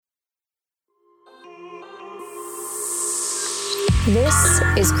This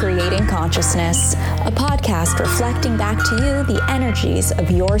is Creating Consciousness, a podcast reflecting back to you the energies of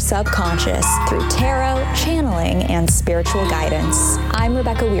your subconscious through tarot, channeling, and spiritual guidance. I'm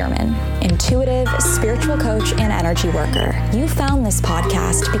Rebecca Weirman, intuitive, spiritual coach, and energy worker. You found this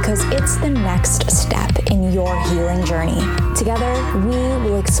podcast because it's the next step in your healing journey. Together, we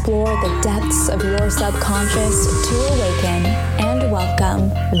will explore the depths of your subconscious to awaken and welcome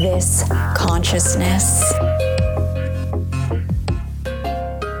this consciousness.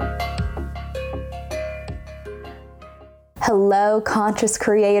 Hello, conscious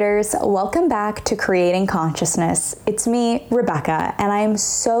creators. Welcome back to Creating Consciousness. It's me, Rebecca, and I am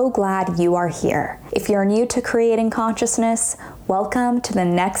so glad you are here. If you're new to Creating Consciousness, welcome to the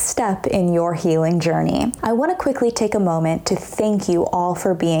next step in your healing journey. I want to quickly take a moment to thank you all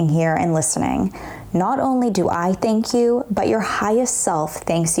for being here and listening. Not only do I thank you, but your highest self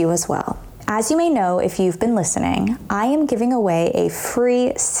thanks you as well. As you may know, if you've been listening, I am giving away a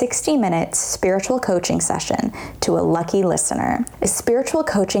free 60-minute spiritual coaching session to a lucky listener. A spiritual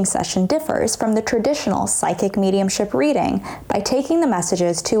coaching session differs from the traditional psychic mediumship reading by taking the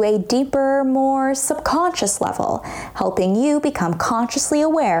messages to a deeper, more subconscious level, helping you become consciously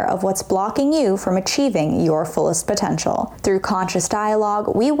aware of what's blocking you from achieving your fullest potential. Through conscious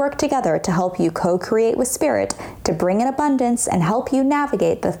dialogue, we work together to help you co-create with spirit to bring in abundance and help you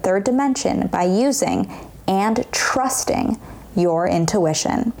navigate the third dimension by using and trusting your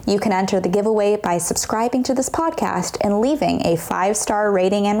intuition. You can enter the giveaway by subscribing to this podcast and leaving a 5-star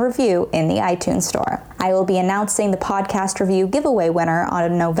rating and review in the iTunes store. I will be announcing the podcast review giveaway winner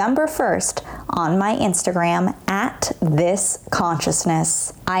on November 1st on my Instagram at This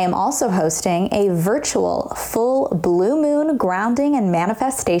Consciousness. I am also hosting a virtual full blue moon grounding and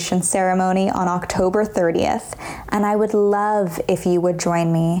manifestation ceremony on October 30th, and I would love if you would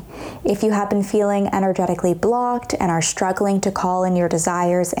join me. If you have been feeling energetically blocked and are struggling to call in your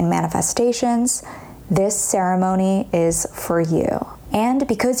desires and manifestations, this ceremony is for you. And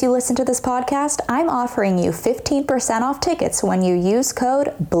because you listen to this podcast, I'm offering you 15% off tickets when you use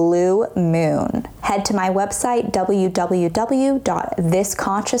code BLUEMOON. Head to my website,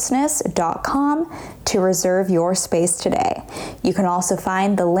 www.thisconsciousness.com, to reserve your space today. You can also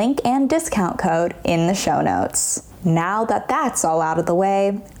find the link and discount code in the show notes. Now that that's all out of the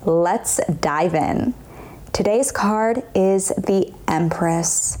way, let's dive in. Today's card is the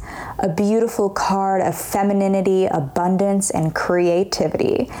Empress, a beautiful card of femininity, abundance, and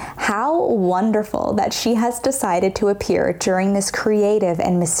creativity. How wonderful that she has decided to appear during this creative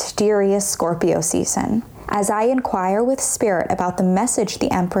and mysterious Scorpio season. As I inquire with Spirit about the message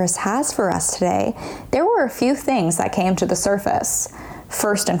the Empress has for us today, there were a few things that came to the surface.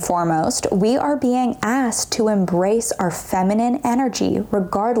 First and foremost, we are being asked to embrace our feminine energy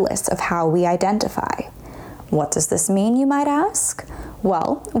regardless of how we identify. What does this mean, you might ask?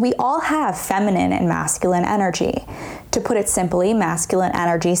 Well, we all have feminine and masculine energy. To put it simply, masculine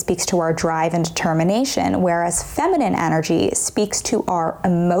energy speaks to our drive and determination, whereas feminine energy speaks to our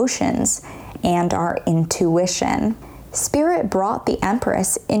emotions and our intuition. Spirit brought the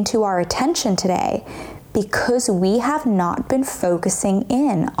Empress into our attention today because we have not been focusing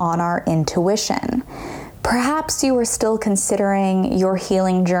in on our intuition. Perhaps you are still considering your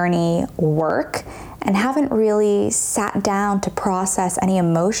healing journey work and haven't really sat down to process any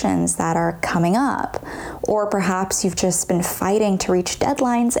emotions that are coming up. Or perhaps you've just been fighting to reach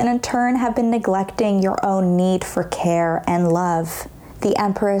deadlines and in turn have been neglecting your own need for care and love. The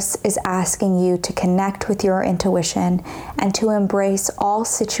Empress is asking you to connect with your intuition and to embrace all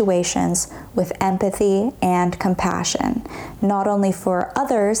situations with empathy and compassion, not only for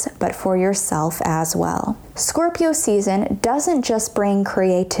others, but for yourself as well. Scorpio season doesn't just bring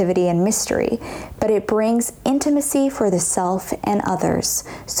creativity and mystery, but it brings intimacy for the self and others.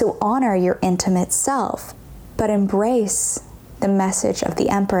 So honor your intimate self, but embrace the message of the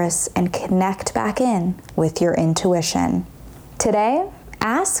Empress and connect back in with your intuition. Today,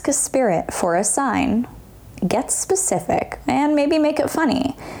 ask a spirit for a sign. Get specific and maybe make it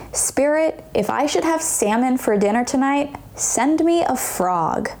funny. Spirit, if I should have salmon for dinner tonight, send me a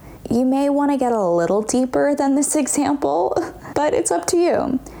frog. You may want to get a little deeper than this example, but it's up to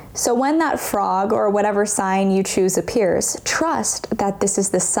you. So when that frog or whatever sign you choose appears, trust that this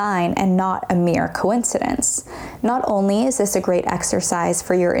is the sign and not a mere coincidence. Not only is this a great exercise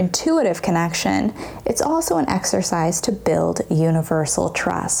for your intuitive connection, it's also an exercise to build universal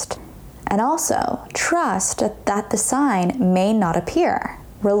trust. And also, trust that the sign may not appear.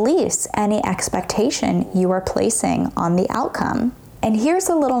 Release any expectation you are placing on the outcome. And here's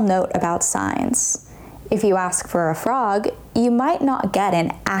a little note about signs. If you ask for a frog, you might not get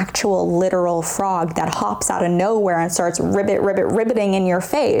an actual literal frog that hops out of nowhere and starts ribbiting in your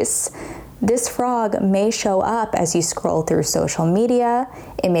face. This frog may show up as you scroll through social media,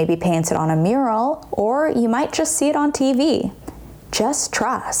 it may be painted on a mural, or you might just see it on TV. Just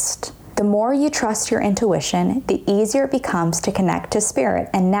trust. The more you trust your intuition, the easier it becomes to connect to spirit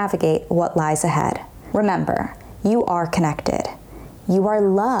and navigate what lies ahead. Remember, you are connected, you are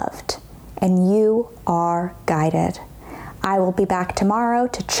loved, and you are guided. I will be back tomorrow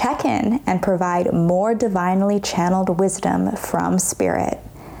to check in and provide more divinely channeled wisdom from spirit.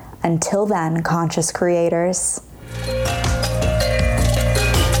 Until then, conscious creators.